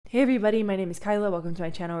Hey everybody, my name is Kyla. Welcome to my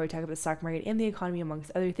channel where we talk about the stock market and the economy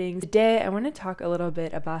amongst other things. Today I want to talk a little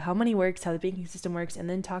bit about how money works, how the banking system works, and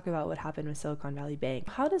then talk about what happened with Silicon Valley Bank.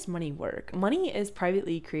 How does money work? Money is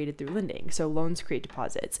privately created through lending, so loans create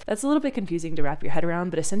deposits. That's a little bit confusing to wrap your head around,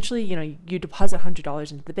 but essentially, you deposit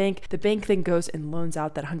 $100 into the bank then goes and loans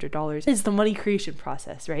out that $100. It's the money creation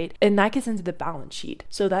process, right? And that gets into the balance sheet.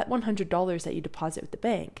 So that $100 that you deposit with the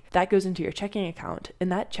bank, that goes into your checking account,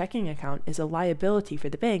 and that checking account is a liability for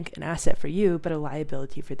the bank, an asset for you, but a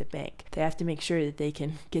liability for the bank. They have to make sure that they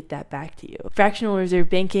can get that back to you. Fractional reserve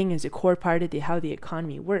banking is a core part of how the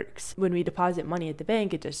economy works. When we deposit money at the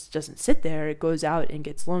bank, it just doesn't sit there. It goes out and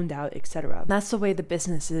gets loaned out, etc. That's the way the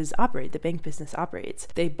businesses operate. The bank business operates.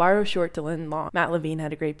 They borrow short to lend long. Matt Levine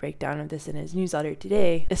had a great breakdown of this in his newsletter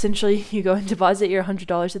today. Essentially, you go and deposit your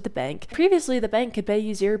 $100 at the bank. Previously, the bank could pay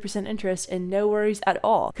you 0% interest and no worries at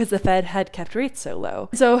all because the Fed had kept rates so low.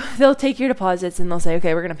 So they'll take your deposits and they'll say,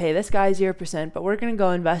 okay, we're going to pay this guy 0%, but we're going to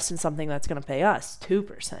go invest in something that's going to pay us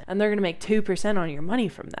 2%. And they're going to make 2% on your money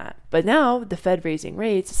from that. But now the Fed raising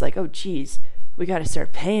rates, it's like, oh, geez, we got to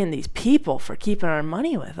start paying these people for keeping our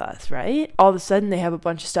money with us, right? All of a sudden, they have a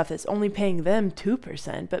bunch of stuff that's only paying them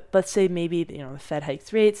 2%. But let's say maybe, the Fed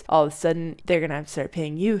hikes rates. All of a sudden, they're going to have to start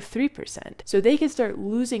paying you 3%. So they can start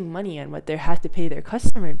losing money on what they have to pay their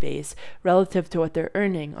customer base relative to what they're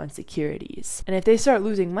earning on securities. And if they start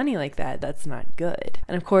losing money like that, that's not good.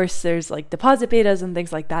 And of course, there's like deposit betas and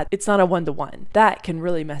things like that. It's not a one-to-one. That can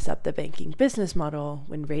really mess up the banking business model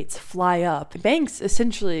when rates fly up. Banks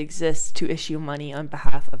essentially exist to issue money on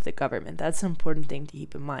behalf of the government. That's an important thing to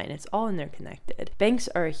keep in mind. It's all interconnected. Banks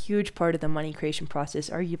are a huge part of the money creation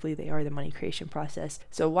process. Arguably, they are the money creation process.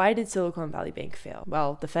 So why did Silicon Valley Bank fail?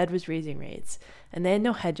 Well, the Fed was raising rates and they had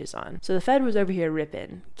no hedges on. So the Fed was over here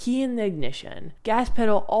ripping, key in the ignition, gas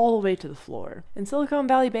pedal all the way to the floor. And Silicon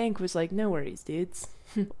Valley Bank was like, no worries, dudes.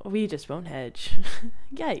 We just won't hedge.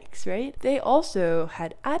 Yikes, right? They also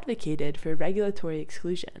had advocated for regulatory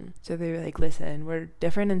exclusion. So they were like, listen, we're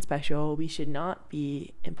different and special. We should not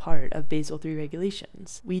be in part of Basel III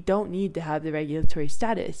regulations. We don't need to have the regulatory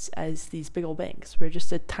status as these big old banks. We're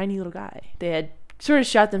just a tiny little guy. They had sort of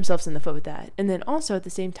shot themselves in the foot with that. And then also at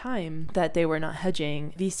the same time that they were not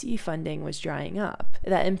hedging, VC funding was drying up.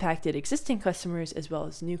 That impacted existing customers as well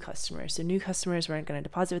as new customers. So new customers weren't going to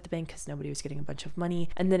deposit with the bank because nobody was getting a bunch of money.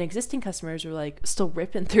 And then existing customers were like still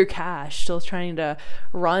ripping through cash, still trying to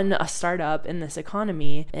run a startup in this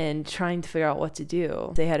economy and trying to figure out what to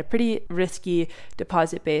do. They had a pretty risky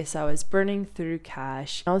deposit base that was burning through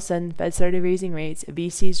cash. All of a sudden, Fed started raising rates,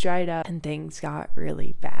 VCs dried up, and things got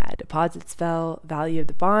really bad. Deposits fell, value of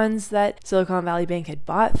the bonds that Silicon Valley Bank had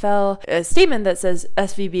bought fell. A statement that says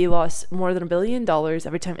SVB lost more than $1 billion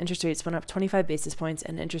every time interest rates went up 25 basis points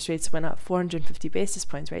and interest rates went up 450 basis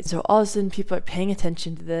points, right? So all of a sudden people are paying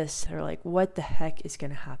attention to this. They're like, what the heck is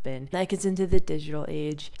going to happen? That gets into the digital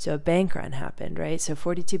age. So a bank run happened, right? So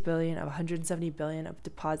 42 billion of 170 billion of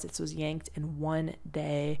deposits was yanked in one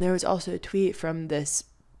day. There was also a tweet from this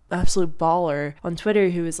absolute baller on Twitter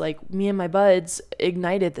who was like, me and my buds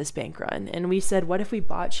ignited this bank run, and we said, what if we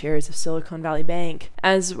bought shares of Silicon Valley Bank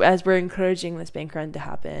as we're encouraging this bank run to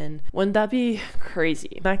happen? Wouldn't that be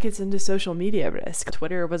crazy? That gets into social media risk.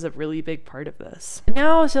 Twitter was a really big part of this. And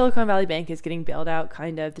now Silicon Valley Bank is getting bailed out,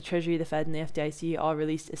 kind of. The Treasury, the Fed, and the FDIC all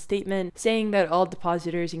released a statement saying that all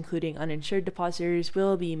depositors, including uninsured depositors,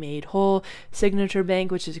 will be made whole. Signature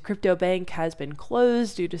Bank, which is a crypto bank, has been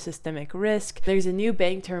closed due to systemic risk. There's a new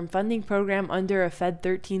bank term funding program under a Fed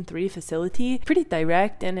 13.3 facility. Pretty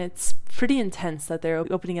direct, and it's pretty intense that they're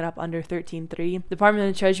opening it up under 13.3. The Department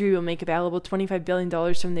of the Treasury will make available $25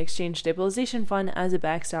 billion from the Exchange Stabilization Fund as a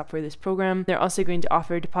backstop for this program. They're also going to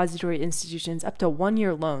offer depository institutions up to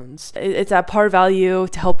 1-year loans. It's at par value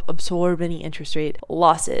to help absorb any interest rate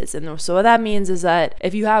losses. And so what that means is that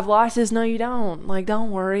if you have losses, no, you don't. Like, don't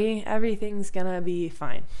worry. Everything's gonna be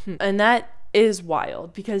fine. And that is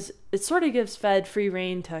wild because it sort of gives Fed free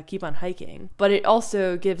rein to keep on hiking, but it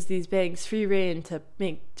also gives these banks free rein to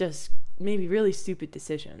make just maybe really stupid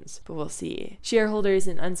decisions, but we'll see. Shareholders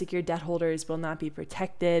and unsecured debt holders will not be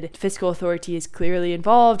protected. Fiscal authority is clearly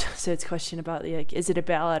involved, so it's a question about like, is it a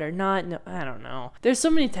bailout or not? No, I don't know. There's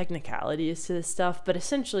so many technicalities to this stuff, but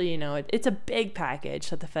essentially, it's a big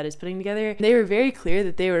package that the Fed is putting together. They were very clear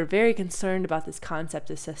that they were very concerned about this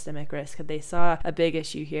concept of systemic risk, that they saw a big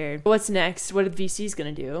issue here. What's next? What are the VCs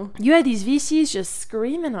gonna do? You had these VCs just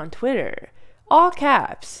screaming on Twitter, all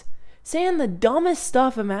caps, saying the dumbest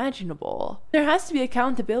stuff imaginable. There has to be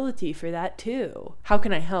accountability for that too. How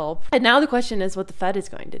can I help? And now the question is what the Fed is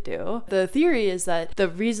going to do. The theory is that the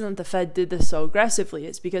reason that the Fed did this so aggressively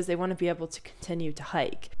is because they want to be able to continue to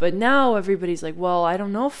hike. But now everybody's like, well, I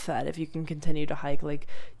don't know, Fed, if you can continue to hike. Like,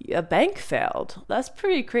 a bank failed. That's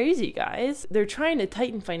pretty crazy, guys. They're trying to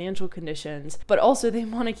tighten financial conditions, but also they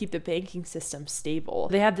want to keep the banking system stable.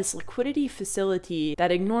 They have this liquidity facility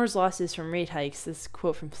that ignores losses from rate hikes, this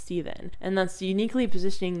quote from Steven, and that's uniquely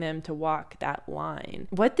positioning them to walk that line.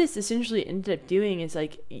 What this essentially ended up doing is,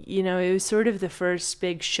 like, you know, it was sort of the first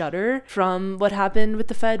big shudder from what happened with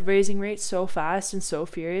the Fed raising rates so fast and so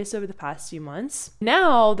furious over the past few months.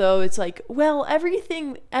 Now, though, it's like, well,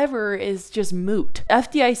 everything ever is just moot.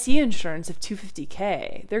 FDIC insurance of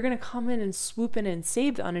 $250K, they're going to come in and swoop in and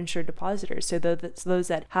save the uninsured depositors, so those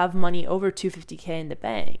that have money over $250K in the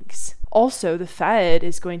banks. Also, the Fed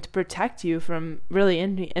is going to protect you from really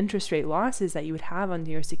any interest rate losses that you would have on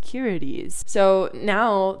your securities. So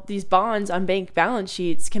now these bonds on bank balance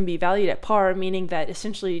sheets can be valued at par, meaning that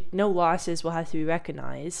essentially no losses will have to be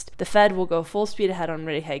recognized. The Fed will go full speed ahead on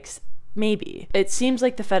rate hikes. Maybe. It seems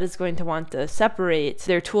like the Fed is going to want to separate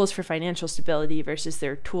their tools for financial stability versus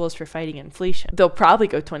their tools for fighting inflation. They'll probably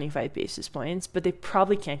go 25 basis points, but they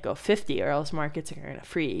probably can't go 50 or else markets are going to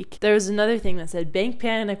freak. There was another thing that said, Bank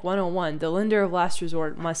Panic 101, the lender of last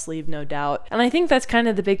resort must leave, no doubt. And I think that's kind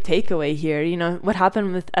of the big takeaway here. You know, what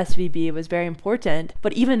happened with SVB was very important,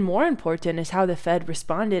 but even more important is how the Fed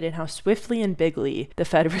responded and how swiftly and bigly the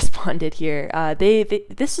Fed responded here.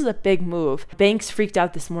 This is a big move. Banks freaked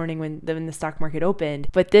out this morning when the stock market opened,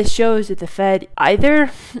 but this shows that the Fed either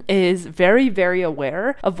is very, very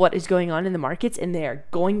aware of what is going on in the markets and they are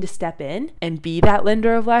going to step in and be that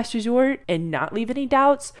lender of last resort and not leave any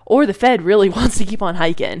doubts, or the Fed really wants to keep on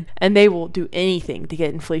hiking and they will do anything to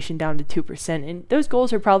get inflation down to 2%. And those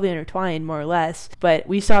goals are probably intertwined more or less, but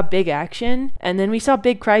we saw big action and then we saw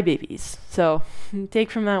big crybabies. So take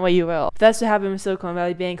from that what you will. If that's what happened with Silicon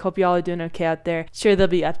Valley Bank, hope you all are doing okay out there. Sure, there'll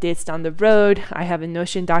be updates down the road. I have a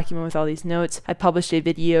Notion document with all these notes. I published a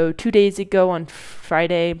video 2 days ago on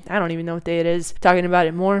Friday. I don't even know what day it is, talking about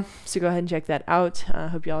it more. So go ahead and check that out.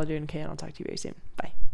 Hope you all are doing okay, and I'll talk to you very soon. Bye.